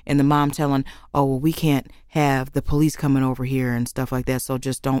back and the mom telling, oh, well, we can't have the police coming over here and stuff like that. So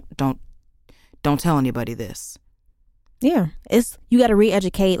just don't tell anybody this. Yeah, you got to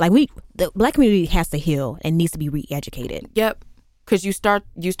re-educate. Like the black community has to heal and needs to be re-educated. Yep, because you start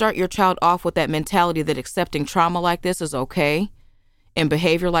your child off with that mentality that accepting trauma like this is okay, and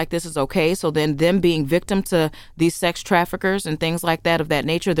behavior like this is okay. So then them being victim to these sex traffickers and things like that of that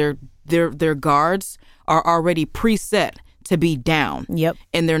nature, their guards are already preset to be down. Yep.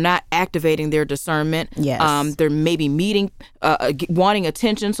 And they're not activating their discernment. Yes. They're maybe meeting, wanting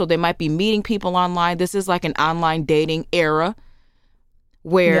attention, so they might be meeting people online. This is like an online dating era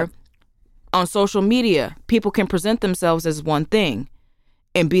where on social media, people can present themselves as one thing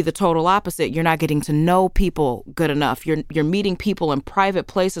and be the total opposite. You're not getting to know people good enough. You're meeting people in private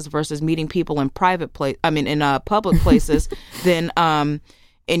places versus meeting people in public places. Then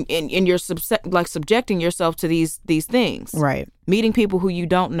and you're subjecting yourself to these things. Right. Meeting people who you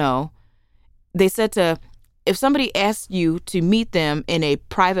don't know. They said if somebody asks you to meet them in a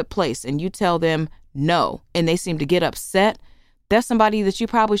private place and you tell them no, and they seem to get upset, that's somebody that you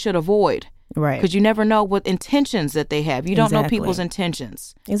probably should avoid. Right. Because you never know what intentions that they have. You don't know people's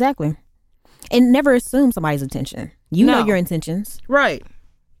intentions. Exactly. And never assume somebody's intention. You know your intentions. Right.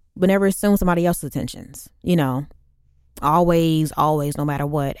 But never assume somebody else's intentions. Always, no matter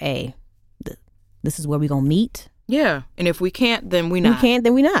what, hey, this is where we're going to meet. Yeah. And if we can't, then we not. We can't,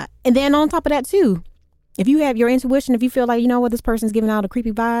 then we not. And then on top of that too, if you have your intuition, if you feel like, you know what, this person's giving out a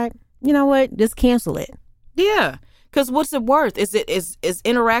creepy vibe, you know what, just cancel it. Yeah. Because what's it worth? Is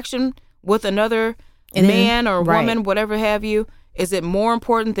interaction with another man or woman, whatever have you, is it more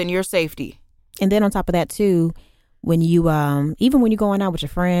important than your safety? And then on top of that too, when you even when you're going out with your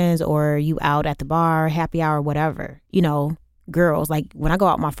friends or you out at the bar, happy hour, whatever, you know, girls, like when I go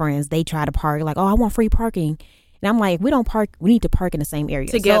out with my friends, they try to park like, oh, I want free parking. And I'm like, we don't park, we need to park in the same area.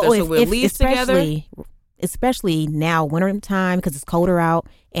 Together, so we'll leave together. Especially now, winter time, because it's colder out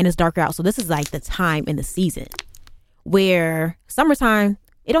and it's darker out. So this is like the time in the season where summertime,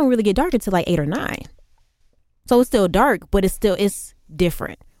 it don't really get dark until like 8 or 9. So it's still dark, but it's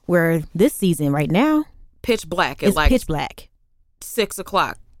different. Where this season right now, pitch black. It's like pitch black. 6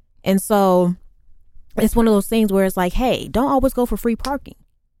 o'clock. And so it's one of those things where it's like, hey, don't always go for free parking.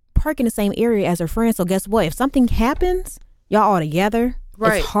 Park in the same area as your friends. So guess what? If something happens, y'all all together,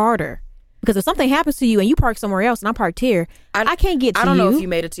 it's harder. Because if something happens to you and you park somewhere else and I'm parked here, I can't get to you. I don't know if you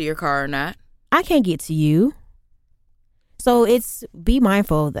made it to your car or not. I can't get to you. So be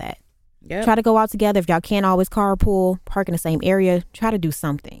mindful of that. Yep. Try to go out together. If y'all can't always carpool, park in the same area, try to do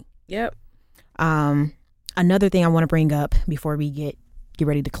something. Yep. Another thing I want to bring up before we get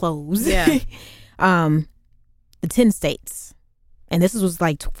ready to close. Yeah. The 10 states. And this was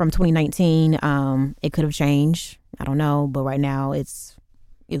like from 2019. It could have changed. I don't know. But right now it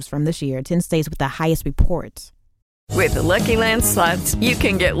was from this year. 10 states with the highest reports. With the Lucky Land Slots, you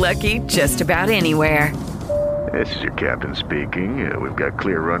can get lucky just about anywhere. This is your captain speaking. We've got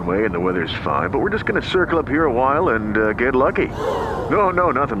clear runway and the weather's fine, but we're just going to circle up here a while and get lucky.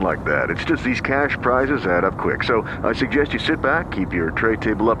 No, nothing like that. It's just these cash prizes add up quick. So I suggest you sit back, keep your tray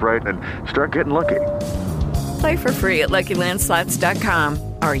table upright, and start getting lucky. Play for free at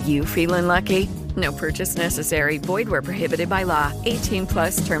LuckyLandSlots.com. Are you feeling lucky? No purchase necessary. Void where prohibited by law.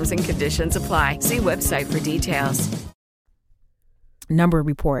 18+ terms and conditions apply. See website for details. Number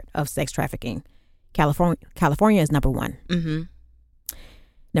report of sex trafficking. California is number 1. Mm-hmm.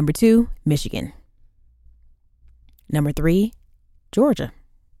 Number 2, Michigan. Number 3, Georgia.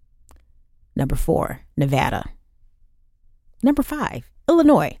 Number 4, Nevada. Number 5,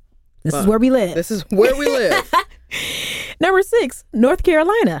 Illinois. This is where we live. This is where we live. Number 6, North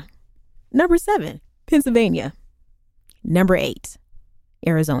Carolina. Number 7, Pennsylvania. Number 8,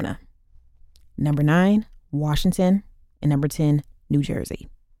 Arizona. Number 9, Washington. And number 10, New Jersey.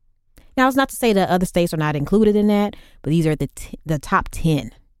 Now, it's not to say that other states are not included in that, but these are the top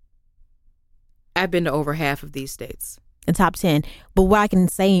 10. I've been to over half of these states. The top 10. But what I can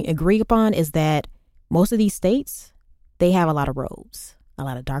say agree upon is that most of these states, they have a lot of roads, a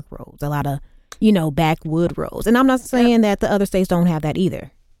lot of dark roads, a lot of, backwood roads. And I'm not saying that the other states don't have that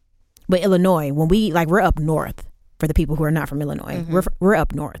either. But Illinois, when we're up north for the people who are not from Illinois. Mm-hmm. We're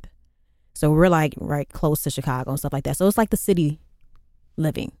up north. So we're like right close to Chicago and stuff like that. So it's like the city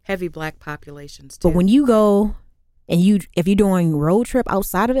living. Heavy black populations too. But when you go and if you're doing road trip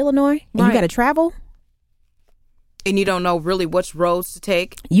outside of Illinois and you got to travel and you don't know really which roads to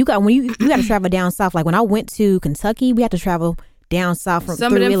take, you got to travel down south. Like when I went to Kentucky, we had to travel down south from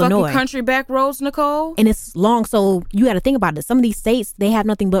some of them Illinois. Fucking country back roads, Nicole, and it's long. So you got to think about it. Some of these states, they have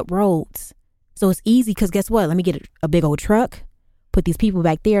nothing but roads, so it's easy. Because guess what? Let me get a big old truck, put these people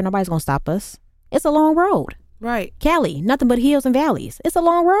back there. Nobody's gonna stop us. It's a long road. Right. Cali, nothing but hills and valleys. It's a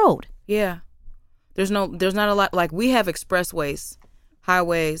long road. Yeah. There's not a lot. Like we have expressways,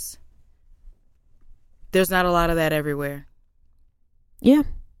 highways. There's not a lot of that everywhere. Yeah.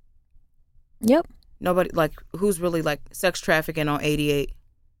 Yep. Nobody, like, who's really, like, sex trafficking on 88?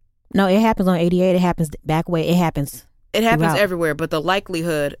 No, it happens on 88. It happens back way. It happens. It happens throughout. Everywhere. But the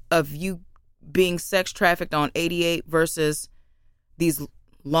likelihood of you being sex trafficked on 88 versus these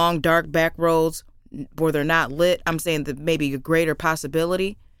long, dark back roads where they're not lit, I'm saying that maybe a greater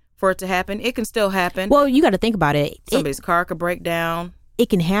possibility for it to happen. It can still happen. Well, you got to think about it. Somebody's car could break down. It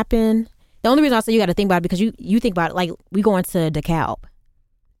can happen. The only reason I say you got to think about it because you think about it like we going to DeKalb.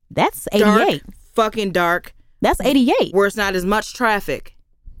 That's 88. Dark, fucking dark. That's 88. Where it's not as much traffic.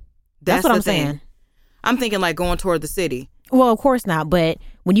 That's what I'm saying. I'm thinking like going toward the city. Well, of course not. But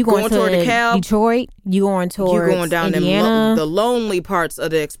when you going to DeKalb, Detroit, you going towards you're going down Indiana, the lonely parts of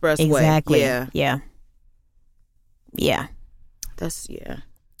the expressway. Exactly. Yeah. That's yeah.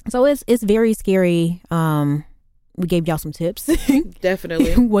 So it's very scary. We gave y'all some tips.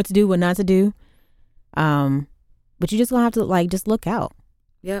 Definitely. What to do, what not to do. But you just gonna have to just look out.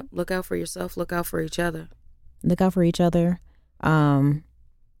 Yep. Look out for yourself. Look out for each other. Look out for each other. As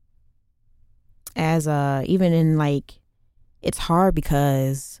even in it's hard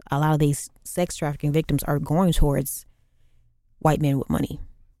because a lot of these sex trafficking victims are going towards white men with money.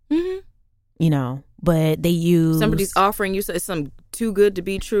 Mm-hmm. You know, but they use... Somebody's offering you some too good to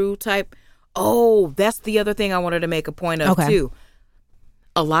be true type. Oh, that's the other thing I wanted to make a point of, too.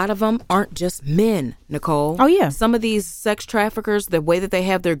 A lot of them aren't just men, Nicole. Oh, yeah. Some of these sex traffickers, the way that they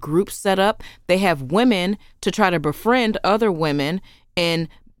have their groups set up, they have women to try to befriend other women. And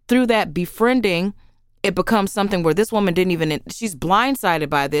through that befriending, it becomes something where this woman didn't even... She's blindsided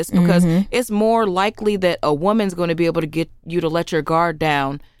by this because it's more likely that a woman's going to be able to get you to let your guard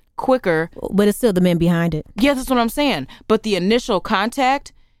down quicker. But it's still the men behind it. Yeah, that's what I'm saying. But the initial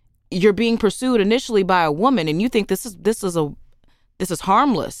contact, you're being pursued initially by a woman, and you think this is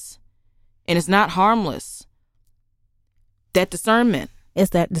harmless, and it's not harmless. That discernment.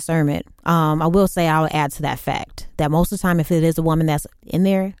 It's that discernment. I will say, I'll add to that fact that most of the time, if it is a woman that's in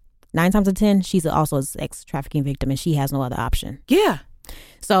there, 9 times out of 10, she's also a sex trafficking victim, and she has no other option. Yeah.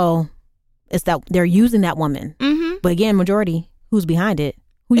 So it's that they're using that woman. Mm-hmm. But again, majority, who's behind it?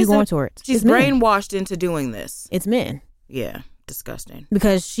 Who you going towards? She's brainwashed into doing this. It's men. Yeah, disgusting.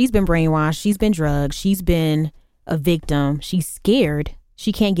 Because she's been brainwashed. She's been drugged. She's been a victim. She's scared.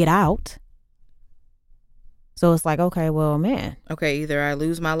 She can't get out. So it's like, okay, well, man. Okay, either I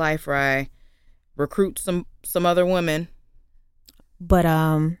lose my life or I recruit some other women. But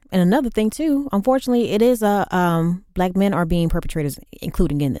and another thing too, unfortunately, it is black men are being perpetrators,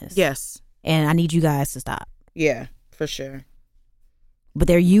 including in this. Yes. And I need you guys to stop. Yeah, for sure. But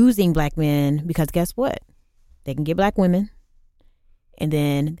they're using black men because guess what? They can get black women, and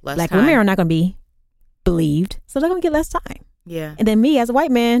then black women are not going to be believed, so they're going to get less time. Yeah. And then me, as a white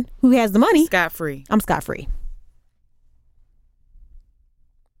man who has the money, scot-free. I'm scot-free.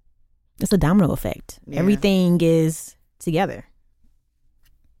 It's a domino effect. Yeah. Everything is together.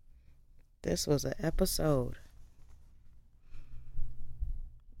 This was an episode.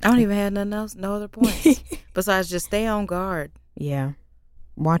 I don't even have nothing else, no other points besides just stay on guard. Yeah.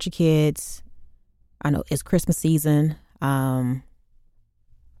 Watch your kids. I know it's Christmas season.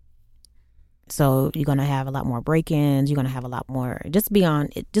 So you're going to have a lot more break-ins. You're going to have a lot more. Just be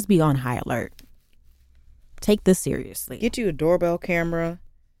on high alert. Take this seriously. Get you a doorbell camera.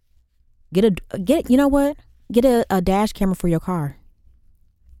 You know what? Get a dash camera for your car.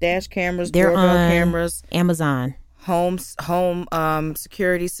 Dash cameras, They're doorbell on cameras, Amazon. Home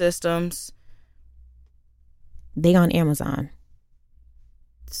security systems. They on Amazon.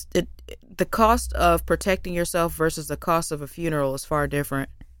 The cost of protecting yourself versus the cost of a funeral is far different.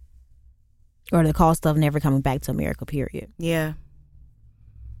 Or the cost of never coming back to America, period. Yeah.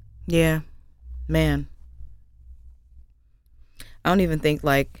 Yeah. Man. I don't even think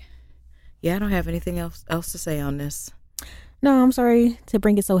I don't have anything else to say on this. No, I'm sorry to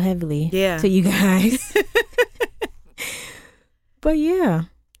bring it so heavily to you guys. But yeah.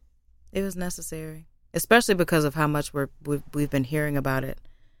 It was necessary. Especially because of how much we've been hearing about it.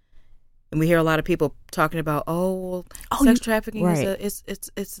 And we hear a lot of people talking about, sex trafficking is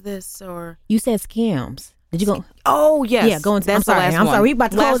it's this or... You said scams. Did you go... Oh, yes. Yeah, go into... That's the last one. I'm sorry. We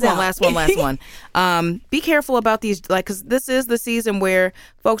about to close out. Last one. Be careful about these, because this is the season where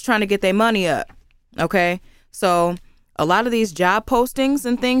folks trying to get their money up. Okay? So a lot of these job postings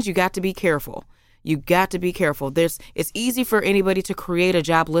and things, you got to be careful. You got to be careful. It's easy for anybody to create a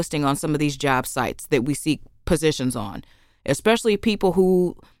job listing on some of these job sites that we seek positions on, especially people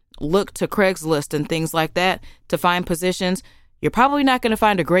who look to Craigslist and things like that to find positions. You're probably not going to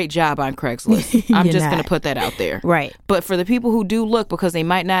find a great job on Craigslist. I'm just going to put that out there. Right. But for the people who do look, because they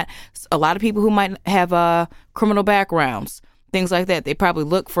might not, a lot of people who might have criminal backgrounds, things like that, they probably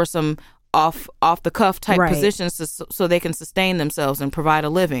look for some off the cuff type positions so they can sustain themselves and provide a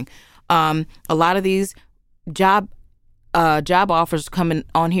living. A lot of these job offers coming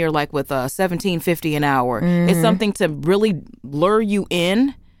on here like with $17.50 an hour. Mm-hmm. It's something to really lure you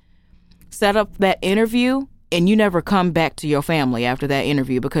in, set up that interview, and you never come back to your family after that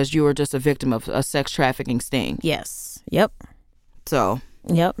interview because you were just a victim of a sex trafficking sting. Yes. Yep. So.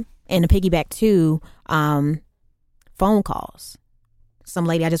 Yep. And to piggyback too, phone calls. Some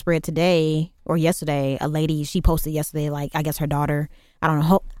lady I just read today or yesterday, a lady, she posted yesterday, like, I guess her daughter, I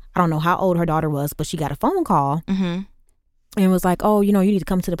don't know how old her daughter was, but she got a phone call and was like, oh, you need to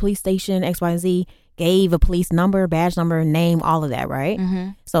come to the police station, X, Y, and Z. Gave a police number, badge number, name, all of that, right? Mm-hmm.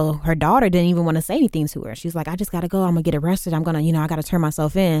 So her daughter didn't even want to say anything to her. She's like, I just got to go. I'm going to get arrested. I'm going to, I got to turn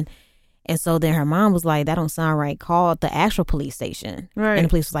myself in. And so then her mom was like, that don't sound right. Call the actual police station. Right. And the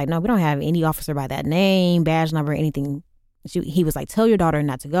police was like, no, we don't have any officer by that name, badge number, anything. He was like, tell your daughter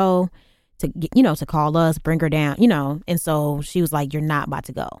not to go, to call us, bring her down, And so she was like, you're not about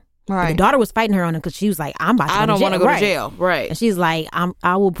to go. Right. The daughter was fighting her on it because she was like, I'm about to go to jail. I don't want to go Right. to jail. Right. And she's like,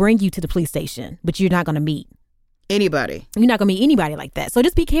 I will bring you to the police station, but you're not going to meet Anybody. You're not going to meet anybody like that. So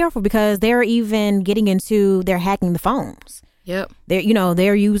just be careful because they're even they're hacking the phones. Yep.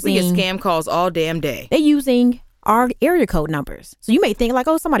 They're using. We get scam calls all damn day. They're using our area code numbers. So you may think like,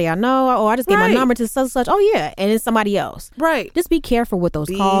 oh, somebody I know, or I just gave my number to such and such. Oh yeah, and it's somebody else. Right. Just be careful with those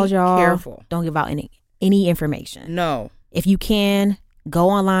calls, y'all. Careful. Don't give out any information. No. If you can, go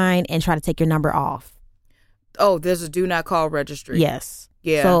online and try to take your number off. Oh, there's a do not call registry. Yes.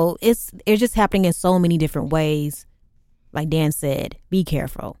 Yeah. So it's just happening in so many different ways. Like Dan said, be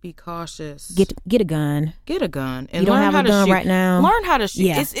careful. Be cautious. Get a gun. Get a gun. And you don't learn have how a to gun shoot. right now. Learn how to shoot.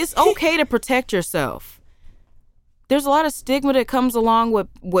 Yeah. It's okay to protect yourself. There's a lot of stigma that comes along with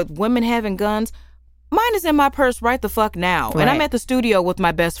women having guns. Mine is in my purse right the fuck now. Right. And I'm at the studio with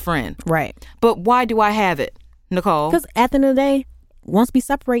my best friend. Right. But why do I have it, Nicole? Because at the end of the day, once we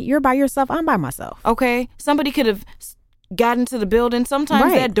separate, you're by yourself, I'm by myself. Okay. Somebody could have got into the building.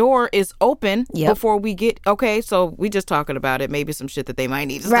 Sometimes that door is open before we get. Okay, so we just talking about it. Maybe some shit that they might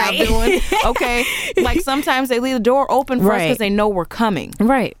need to stop doing. Okay, like sometimes they leave the door open for us because they know we're coming.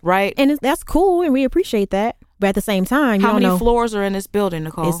 Right. And that's cool, and we appreciate that. But at the same time, how many floors are in this building,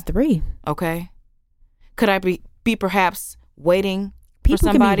 Nicole? It's 3. Okay. Could I be perhaps waiting People for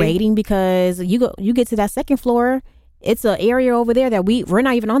somebody? Can be waiting because you get to that second floor. It's an area over there that we're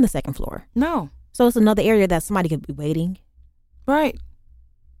not even on the second floor. No. So it's another area that somebody could be waiting. Right.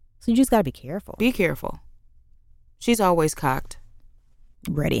 So you just got to be careful. Be careful. She's always cocked.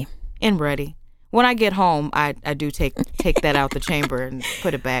 Ready. And ready. When I get home, I do take that out the chamber and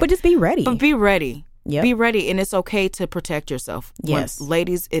put it back. But just be ready. But be ready. Yep. Be ready. And it's okay to protect yourself. Yes.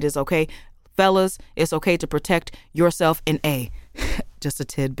 Ladies, it is okay. Fellas, it's okay to protect yourself. And just a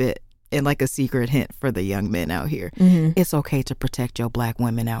tidbit and like a secret hint for the young men out here. Mm-hmm. It's okay to protect your black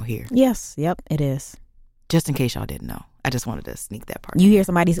women out here. Yes. Yep, it is. Just in case y'all didn't know. I just wanted to sneak that part. You hear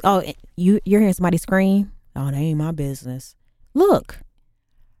somebody, you're hearing somebody scream. Oh, that ain't my business. Look.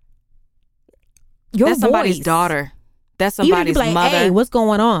 That's somebody's daughter. That's somebody's like, mother. Hey, what's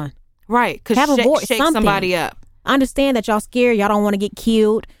going on? Right. Because shake somebody up. I understand that y'all scared. Y'all don't want to get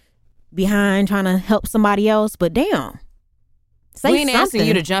killed behind trying to help somebody else. But damn. We ain't asking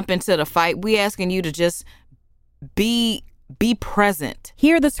you to jump into the fight. We asking you to just be present.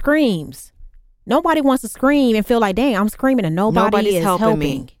 Hear the screams. Nobody wants to scream and feel like, dang, I'm screaming and nobody is helping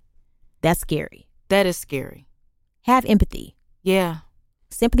me. That's scary. That is scary. Have empathy. Yeah.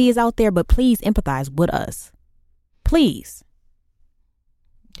 Sympathy is out there, but please empathize with us. Please.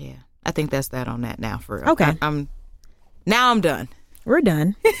 Yeah. I think that's that on that now. Okay. I'm done. We're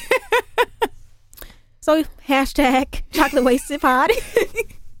done. So, hashtag chocolate wasted pod.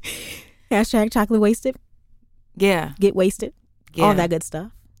 Hashtag chocolate wasted. Yeah. Get wasted. Yeah. All that good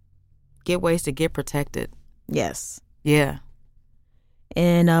stuff. Get wasted. Get protected. Yes. Yeah.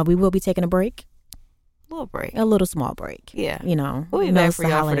 And we will be taking a break. A little small break. Yeah. We'll be back for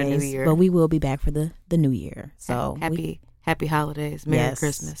y'all for the new year. But we will be back for the new year. So happy holidays. Merry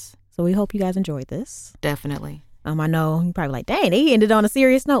Christmas. So we hope you guys enjoyed this. Definitely. I know you're probably like, dang, they ended on a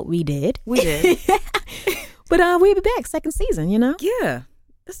serious note. We did. But we'll be back second season, Yeah.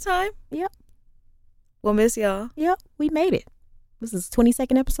 It's time. Yep. We'll miss y'all. Yep. We made it. This is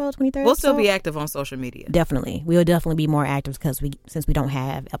 22nd episode, 23rd We'll still be active on social media. Definitely. We'll definitely be more active since we don't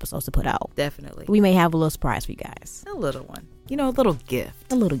have episodes to put out. Definitely. We may have a little surprise for you guys. A little one. A little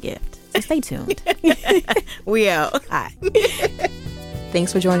gift. A little gift. So stay tuned. We out. All right.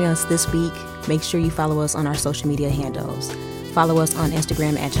 Thanks for joining us this week. Make sure you follow us on our social media handles. Follow us on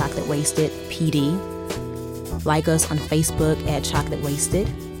Instagram at Chocolate Wasted PD. Like us on Facebook at Chocolate Wasted.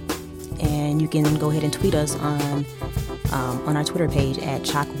 And you can go ahead and tweet us on our Twitter page at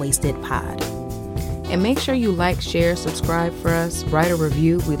Choc Wasted Pod. And make sure you like, share, subscribe for us. Write a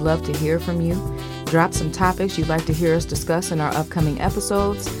review. We'd love to hear from you. Drop some topics you'd like to hear us discuss in our upcoming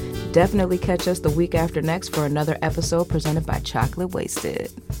episodes. Definitely catch us the week after next for another episode presented by Chocolate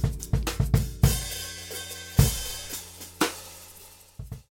Wasted.